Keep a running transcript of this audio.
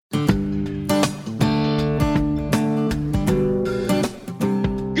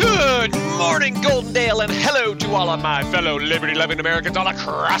morning, Goldendale, and hello to all of my fellow liberty-loving Americans all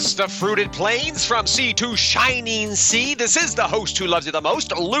across the fruited plains from sea to shining sea. This is the host who loves you the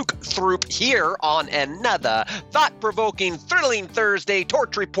most, Luke Throop, here on another thought-provoking, thrilling Thursday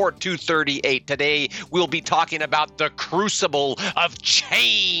Torch Report 238. Today, we'll be talking about the Crucible of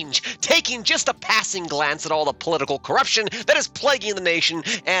Change, taking just a passing glance at all the political corruption that is plaguing the nation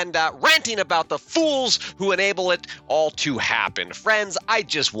and ranting about the fools who enable it all to happen. Friends, I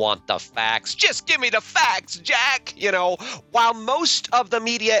just want the facts. Just give me the facts, Jack. You know, while most of the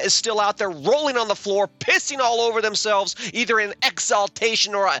media is still out there rolling on the floor, pissing all over themselves, either in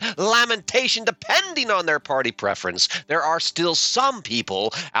exaltation or lamentation, depending on their party preference, there are still some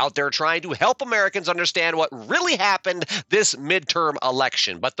people out there trying to help Americans understand what really happened this midterm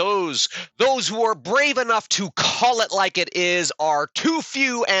election. But those who are brave enough to call it like it is are too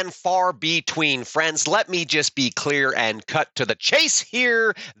few and far between. Friends, let me just be clear and cut to the chase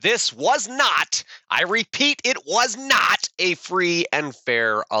here. This was not, I repeat, it was not a free and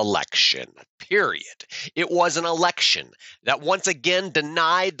fair election. Period. It was an election that once again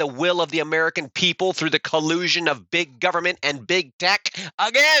denied the will of the American people through the collusion of big government and big tech.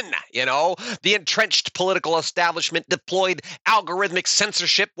 Again, you know, the entrenched political establishment deployed algorithmic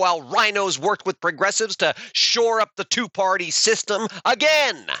censorship while rhinos worked with progressives to shore up the two-party system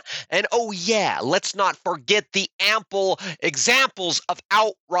again. And oh yeah, let's not forget the ample examples of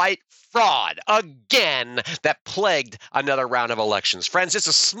outright fraud again that plagued another round of elections. Friends, it's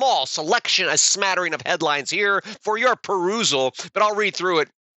a small selection, a smattering of headlines here for your perusal, but I'll read through it.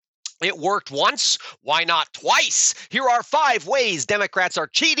 It worked once, why not twice? Here are 5 ways Democrats are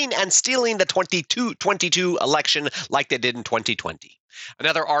cheating and stealing the 2022 election like they did in 2020.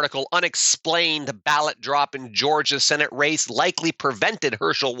 Another article, unexplained ballot drop in Georgia's Senate race likely prevented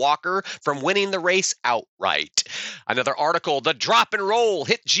Herschel Walker from winning the race outright. Another article, the drop and roll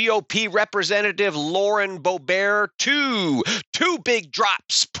hit GOP Representative Lauren Boebert too. 2 big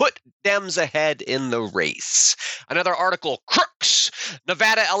drops put Dems ahead in the race. Another article, crooks.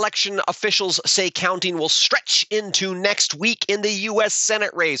 Nevada election officials say counting will stretch into next week in the U.S. Senate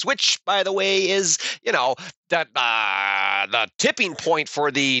race, which, by the way, is, you know, the tipping point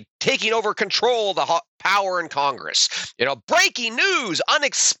for the taking over control of the power in Congress. You know, breaking news,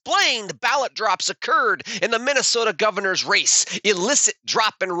 unexplained ballot drops occurred in the Minnesota governor's race. Illicit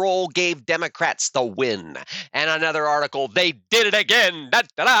drop and roll gave Democrats the win. And another article, they did it again.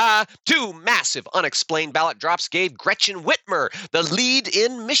 Da-da-da. 2 massive unexplained ballot drops gave Gretchen Whitmer the lead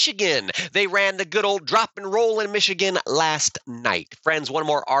in Michigan. They ran the good old drop and roll in Michigan last night. Friends, one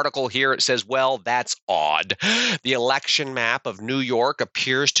more article here. It says, well, that's odd. The election map of New York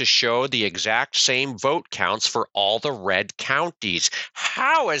appears to show the exact same vote counts for all the red counties.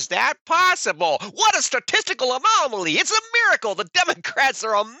 How is that possible? What a statistical anomaly. It's a miracle. The Democrats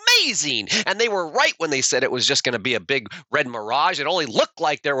are amazing. And they were right when they said it was just going to be a big red mirage. It only looked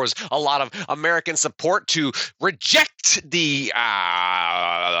like there was a lot of American support to reject the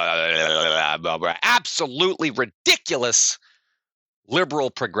absolutely ridiculous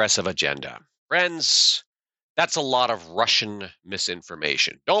liberal progressive agenda. Friends, that's a lot of Russian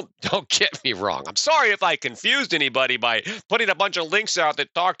misinformation. Don't get me wrong. I'm sorry if I confused anybody by putting a bunch of links out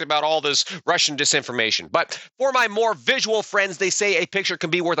that talked about all this Russian disinformation. But for my more visual friends, they say a picture can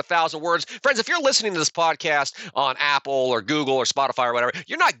be worth 1,000 words. Friends, if you're listening to this podcast on Apple or Google or Spotify or whatever,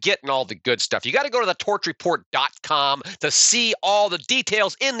 you're not getting all the good stuff. You got to go to the torchreport.com to see all the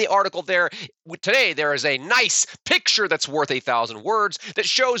details in the article there. Today, there is a nice picture that's worth 1,000 words that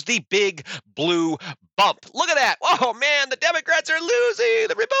shows the big blue bump. Look at that. Oh, man, the Democrats are losing.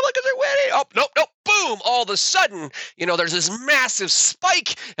 The Republicans are winning. Oh, nope. Boom. All of a sudden, you know, there's this massive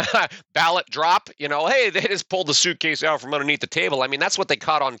spike, ballot drop. You know, hey, they just pulled the suitcase out from underneath the table. I mean, that's what they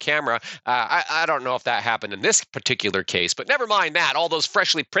caught on camera. I don't know if that happened in this particular case, but never mind that. All those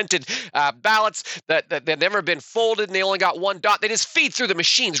freshly printed ballots that they've never been folded and they only got 1 dot, they just feed through the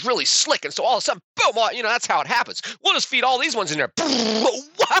machines really slick. And so all of a sudden, boom, you know, that's how it happens. We'll just feed all these ones in there.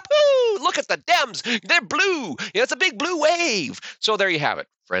 Look at the Dems. They're blue. You know, it's a big blue wave. So there you have it,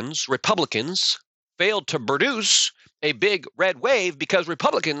 friends. Republicans failed to produce a big red wave because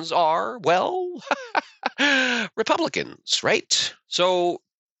Republicans are, well, Republicans, right? So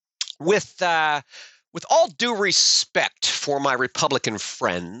with all due respect for my Republican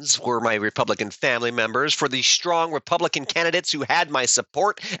friends, or my Republican family members, for the strong Republican candidates who had my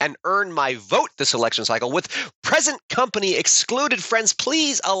support and earned my vote this election cycle, with present company excluded, friends,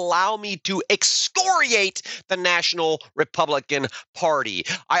 please allow me to excoriate the National Republican Party.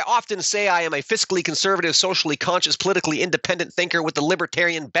 I often say I am a fiscally conservative, socially conscious, politically independent thinker with the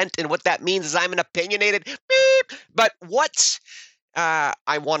libertarian bent, and what that means is I'm an opinionated beep. But what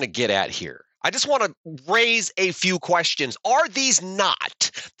I want to get at here, I just want to raise a few questions. Are these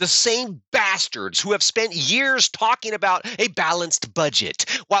not the same bastards who have spent years talking about a balanced budget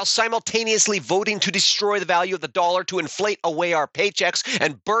while simultaneously voting to destroy the value of the dollar to inflate away our paychecks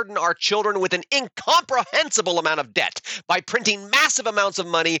and burden our children with an incomprehensible amount of debt by printing massive amounts of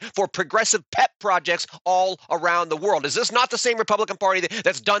money for progressive pet projects all around the world? Is this not the same Republican Party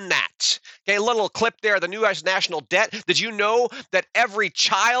that's done that? Okay, a little clip there, the new national debt. Did you know that every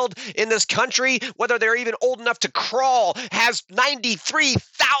child in this country, whether they're even old enough to crawl, has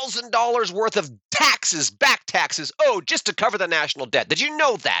 $93,000 worth of taxes, back taxes, just to cover the national debt? Did you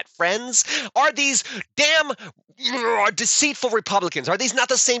know that, friends? Are these damn deceitful Republicans, are these not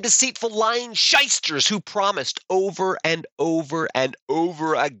the same deceitful lying shysters who promised over and over and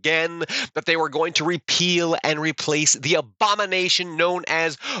over again that they were going to repeal and replace the abomination known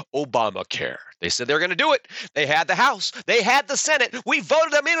as Obamacare? They said they were going to do it. They had the House. They had the Senate. We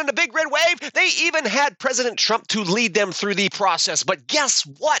voted them in a big red wave. They even had President Trump to lead them through the process. But guess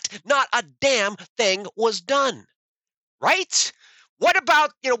what? Not a damn thing was done. Right? What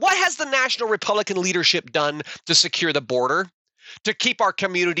about, what has the national Republican leadership done to secure the border, to keep our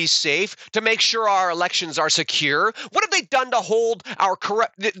communities safe, to make sure our elections are secure? What have they done to hold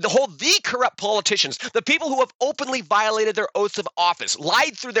the corrupt politicians, the people who have openly violated their oaths of office,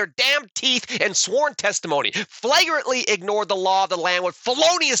 lied through their damn teeth in sworn testimony, flagrantly ignored the law of the land with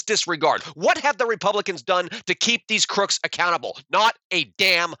felonious disregard? What have the Republicans done to keep these crooks accountable? Not a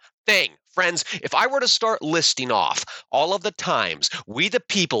damn thing. Friends, if I were to start listing off all of the times we the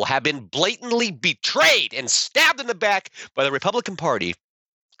people have been blatantly betrayed and stabbed in the back by the Republican Party,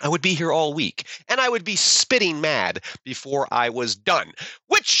 I would be here all week, and I would be spitting mad before I was done,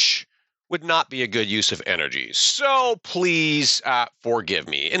 which would not be a good use of energy. So please forgive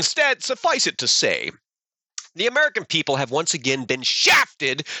me. Instead, suffice it to say, the American people have once again been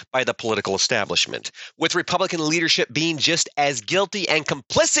shafted by the political establishment, with Republican leadership being just as guilty and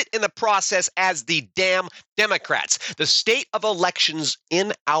complicit in the process as the damn Democrats. The state of elections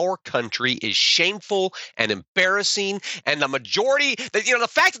in our country is shameful and embarrassing, and the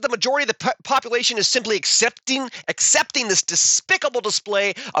fact that the majority of the population is simply accepting this despicable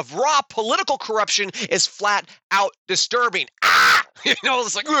display of raw political corruption is flat out disturbing.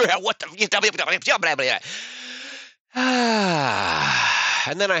 It's like, what the...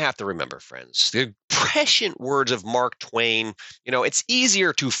 And then I have to remember, friends, the prescient words of Mark Twain. It's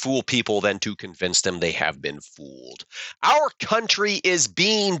easier to fool people than to convince them they have been fooled. Our country is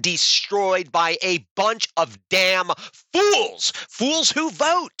being destroyed by a bunch of damn fools. Fools who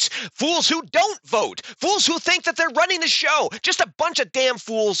vote. Fools who don't vote. Fools who think that they're running the show. Just a bunch of damn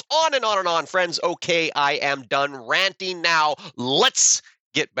fools. On and on and on, friends. Okay, I am done ranting now. Let's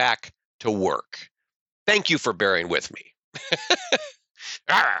get back to work. Thank you for bearing with me.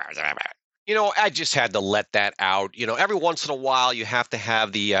 I just had to let that out. Every once in a while, you have to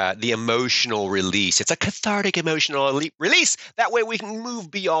have the emotional release. It's a cathartic emotional release. That way we can move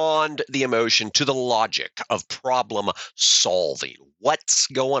beyond the emotion to the logic of problem solving. What's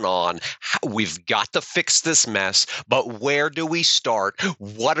going on? We've got to fix this mess, but where do we start?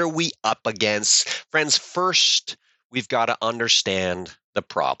 What are we up against? Friends, first, we've got to understand the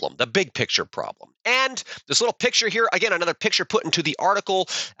problem, the big picture problem. And this little picture here, again, another picture put into the article,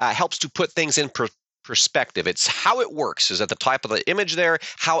 helps to put things in perspective. It's how it works is at the top of the image there,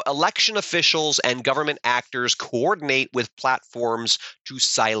 how election officials and government actors coordinate with platforms to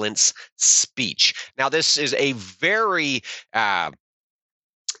silence speech. Now, this is a very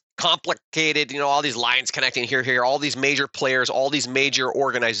complicated, all these lines connecting here, all these major players, all these major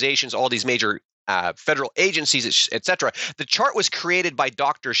organizations, all these major federal agencies, etc. The chart was created by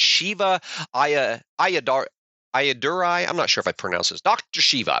Dr. Shiva Ayyadurai. I'm not sure if I pronounce this. Dr.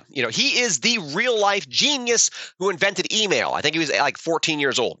 Shiva. He is the real life genius who invented email. I think he was like 14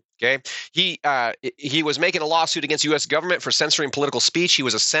 years old. Okay, he was making a lawsuit against U.S. government for censoring political speech. He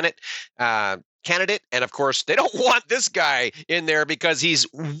was a Senate candidate, and of course, they don't want this guy in there because he's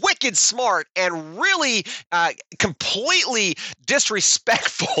wicked smart and really completely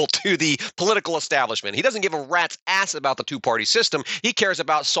disrespectful to the political establishment. He doesn't give a rat's ass about the two-party system. He cares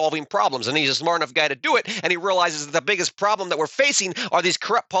about solving problems, and he's a smart enough guy to do it, and he realizes that the biggest problem that we're facing are these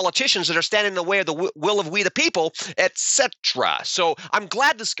corrupt politicians that are standing in the way of the will of we the people, etc. So I'm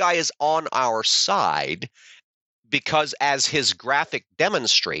glad this guy is on our side, because as his graphic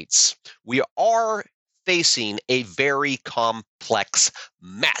demonstrates, we are facing a very complex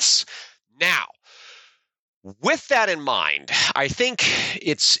mess. Now, with that in mind, I think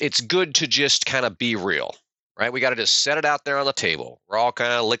it's good to just kind of be real. right? We got to just set it out there on the table. We're all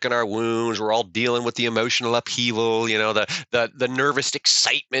kind of licking our wounds. We're all dealing with the emotional upheaval, the nervous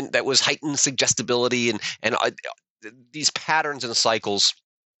excitement that was heightened suggestibility and these patterns and cycles.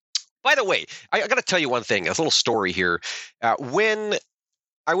 By the way, I got to tell you one thing, a little story here. When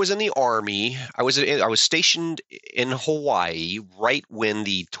I was in the Army, I was stationed in Hawaii right when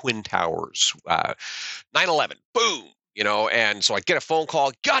the Twin Towers, 9/11, boom, and so I get a phone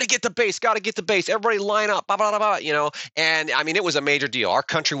call, got to get the base, everybody line up, blah, blah, blah, blah, and I mean, it was a major deal. Our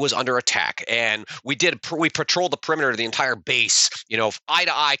country was under attack, and we patrolled the perimeter of the entire base, eye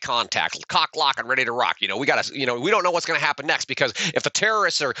to eye contact, cock, lock, and ready to rock. We got to, we don't know what's going to happen next, because if the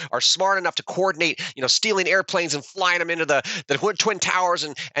terrorists are smart enough to coordinate, stealing airplanes and flying them into the Twin Towers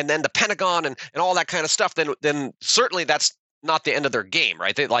and then the Pentagon and all that kind of stuff, then certainly that's not the end of their game,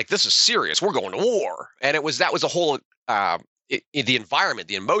 right? They like, this is serious. We're going to war. And that was a whole, the environment,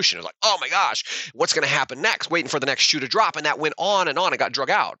 the emotion of like, oh my gosh, what's going to happen next? Waiting for the next shoe to drop. And that went on and on. It got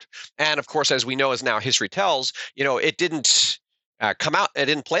drug out. And of course, as we know, as now history tells, it didn't come out. It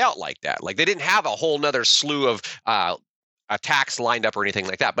didn't play out like that. Like, they didn't have a whole nother slew of attacks lined up or anything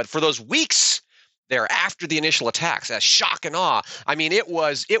like that. But for those weeks there after the initial attacks, that shock and awe, I mean, it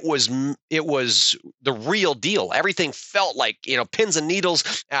was the real deal. Everything felt like, pins and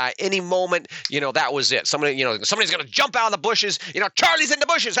needles. Any moment, that was it. Somebody's going to jump out of the bushes. Charlie's in the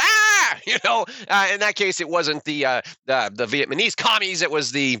bushes. In that case, it wasn't the Vietnamese commies. It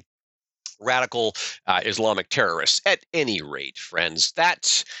was the radical Islamic terrorists. At any rate, friends,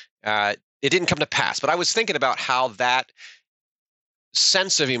 that it didn't come to pass. But I was thinking about how that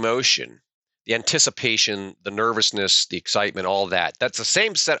sense of emotion, the anticipation, the nervousness, the excitement, all that, that's the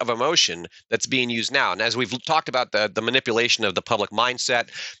same set of emotion that's being used now. And as we've talked about the manipulation of the public mindset,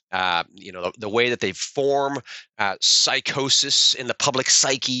 the way that they form psychosis in the public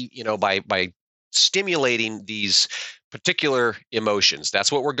psyche, by stimulating these particular emotions.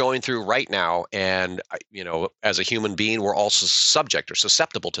 That's what we're going through right now. And, as a human being, we're also subject or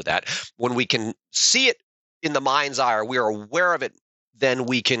susceptible to that. When we can see it in the mind's eye, or we are aware of it, then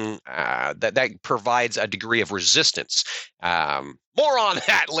we can that provides a degree of resistance. More on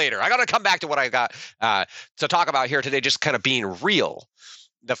that later. I got to come back to what I got to talk about here today, just kind of being real.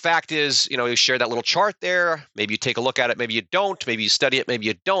 The fact is, you share that little chart there. Maybe you take a look at it. Maybe you don't. Maybe you study it. Maybe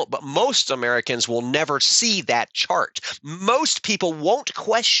you don't. But most Americans will never see that chart. Most people won't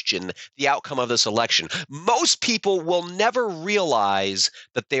question the outcome of this election. Most people will never realize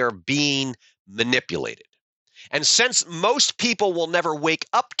that they are being manipulated. And since most people will never wake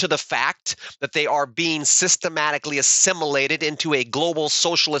up to the fact that they are being systematically assimilated into a global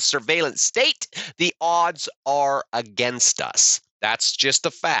socialist surveillance state, the odds are against us. That's just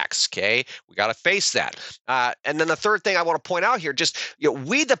the facts, okay? We got to face that. And then the third thing I want to point out here, just,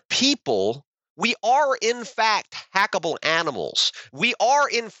 we the people, we are in fact hackable animals. We are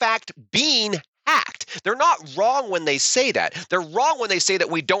in fact being hacked. They're not wrong when they say that. They're wrong when they say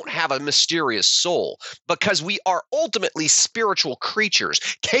that we don't have a mysterious soul, because we are ultimately spiritual creatures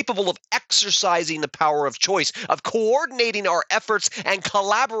capable of exercising the power of choice, of coordinating our efforts and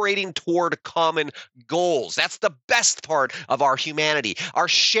collaborating toward common goals. That's the best part of our humanity. Our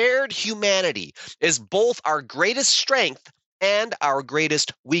shared humanity is both our greatest strength and our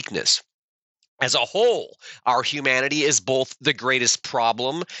greatest weakness. As a whole, our humanity is both the greatest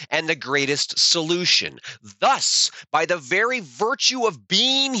problem and the greatest solution. Thus, by the very virtue of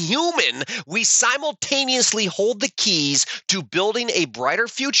being human, we simultaneously hold the keys to building a brighter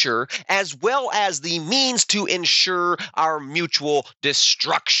future, as well as the means to ensure our mutual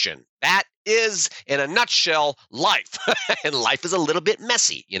destruction. That is, in a nutshell, life. And life is a little bit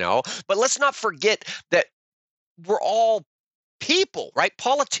messy, But let's not forget that we're all people, right?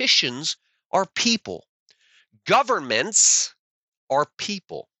 Politicians are people. Governments are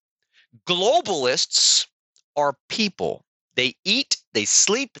people. Globalists are people. They eat, they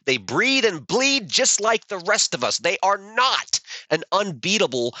sleep, they breathe and bleed just like the rest of us. They are not an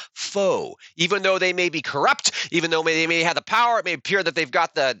unbeatable foe. Even though they may be corrupt, even though they may have the power, it may appear that they've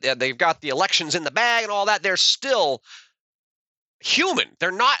got the elections in the bag and all that, they're still human.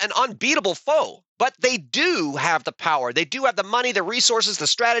 They're not an unbeatable foe, but they do have the power. They do have the money, the resources, the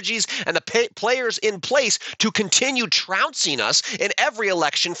strategies, and the players in place to continue trouncing us in every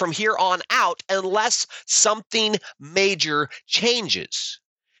election from here on out, unless something major changes.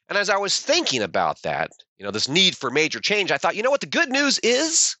 And as I was thinking about that, this need for major change, I thought, what the good news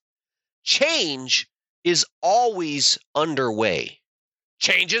is? Change is always underway.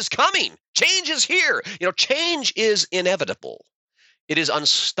 Change is coming. Change is here. Change is inevitable. It is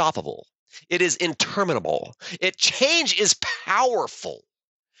unstoppable. It is interminable. Change is powerful.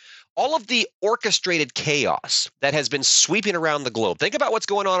 all of the orchestrated chaos that has been sweeping around the globe. Think about what's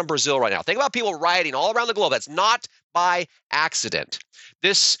going on in Brazil right now. Think about people rioting all around the globe. That's not by accident.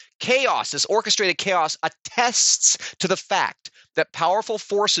 This chaos, this orchestrated chaos, attests to the fact that powerful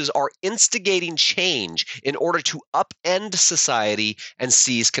forces are instigating change in order to upend society and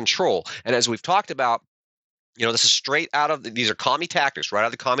seize control. And as we've talked about, this is straight out of these are commie tactics, right out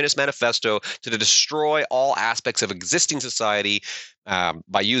of the Communist Manifesto, to destroy all aspects of existing society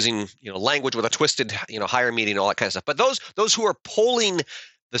by using language with a twisted higher meaning and all that kind of stuff. But those who are pulling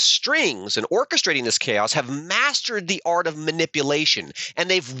the strings and orchestrating this chaos have mastered the art of manipulation, and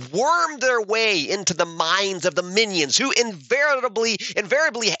they've wormed their way into the minds of the minions who invariably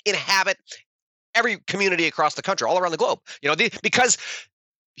inhabit every community across the country, all around the globe. Because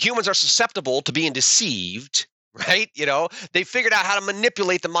humans are susceptible to being deceived, right? They figured out how to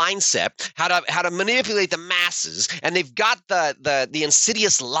manipulate the mindset, how to manipulate the masses, and they've got the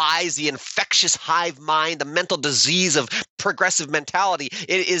insidious lies, the infectious hive mind, the mental disease of progressive mentality.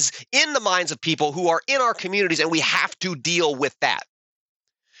 It is in the minds of people who are in our communities, and we have to deal with that.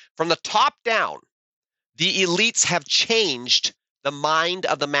 From the top down, the elites have changed the mind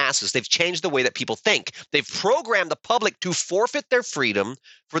of the masses. They've changed the way that people think. They've programmed the public to forfeit their freedom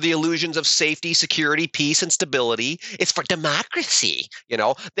for the illusions of safety, security, peace, and stability. It's for democracy.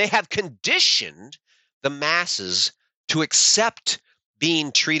 They have conditioned the masses to accept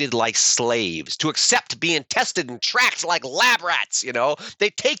being treated like slaves, to accept being tested and tracked like lab rats. They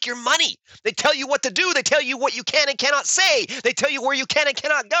take your money. They tell you what to do. They tell you what you can and cannot say. They tell you where you can and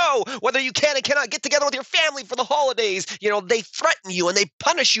cannot go, whether you can and cannot get together with your family for the holidays. They threaten you and they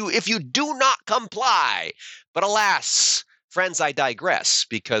punish you if you do not comply. But alas, friends, I digress,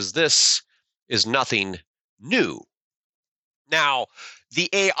 because this is nothing new. Now, the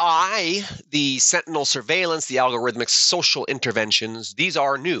AI, the sentinel surveillance, the algorithmic social interventions, these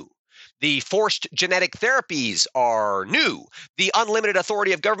are new. The forced genetic therapies are new. The unlimited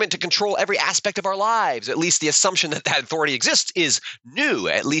authority of government to control every aspect of our lives, at least the assumption that authority exists, is new,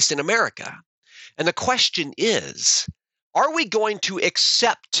 at least in America. And the question is, are we going to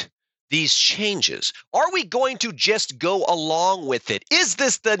accept these changes? Are we going to just go along with it? Is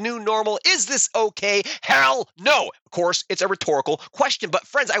this the new normal? Is this okay? Hell no. Of course, it's a rhetorical question. But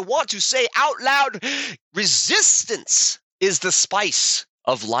friends, I want to say out loud, resistance is the spice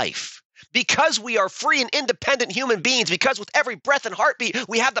of life. Because we are free and independent human beings, because with every breath and heartbeat,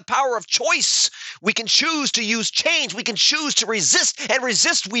 we have the power of choice. We can choose to use change. We can choose to resist, and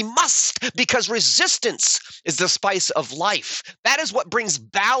resist we must, because resistance is the spice of life. That is what brings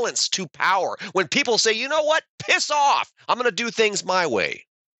balance to power. When people say, you know what, piss off, I'm going to do things my way.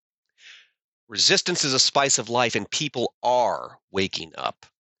 Resistance is a spice of life, and people are waking up.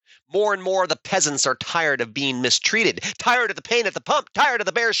 More and more, the peasants are tired of being mistreated, tired of the pain at the pump, tired of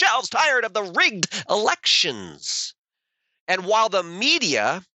the bare shelves, tired of the rigged elections. And while the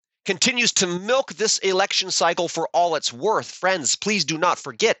media continues to milk this election cycle for all it's worth, friends, please do not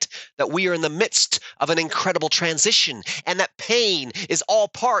forget that we are in the midst of an incredible transition, and that pain is all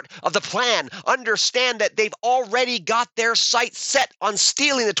part of the plan. Understand that they've already got their sights set on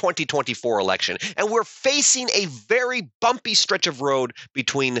stealing the 2024 election, and we're facing a very bumpy stretch of road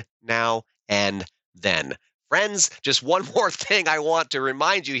between now and then. Friends, just one more thing I want to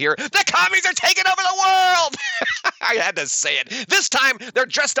remind you here. The commies are taking over the world! I had to say it. This time, they're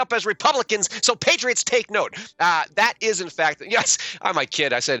dressed up as Republicans, so patriots take note. That is, in fact, yes, I'm my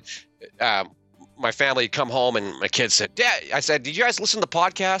kid. I said, my family had come home, and my kid said, Dad, I said, did you guys listen to the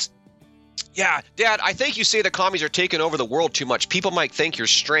podcast? Yeah, Dad, I think you say the commies are taking over the world too much. People might think you're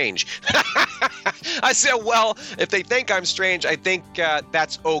strange. I said, well, if they think I'm strange, I think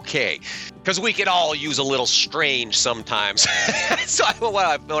that's okay. Because we can all use a little strange sometimes. So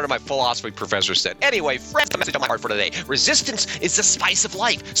what one of my philosophy professors said. Anyway, friends, the message on my heart for today. Resistance is the spice of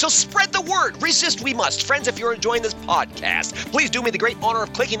life. So spread the word. Resist we must. Friends, if you're enjoying this podcast, please do me the great honor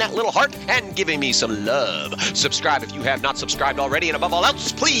of clicking that little heart and giving me some love. Subscribe if you have not subscribed already. And above all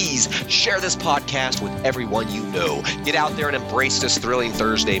else, please share this podcast with everyone you know. Get out there and embrace this thrilling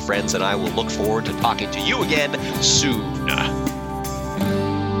Thursday, friends. And I will look forward to talking to you again soon.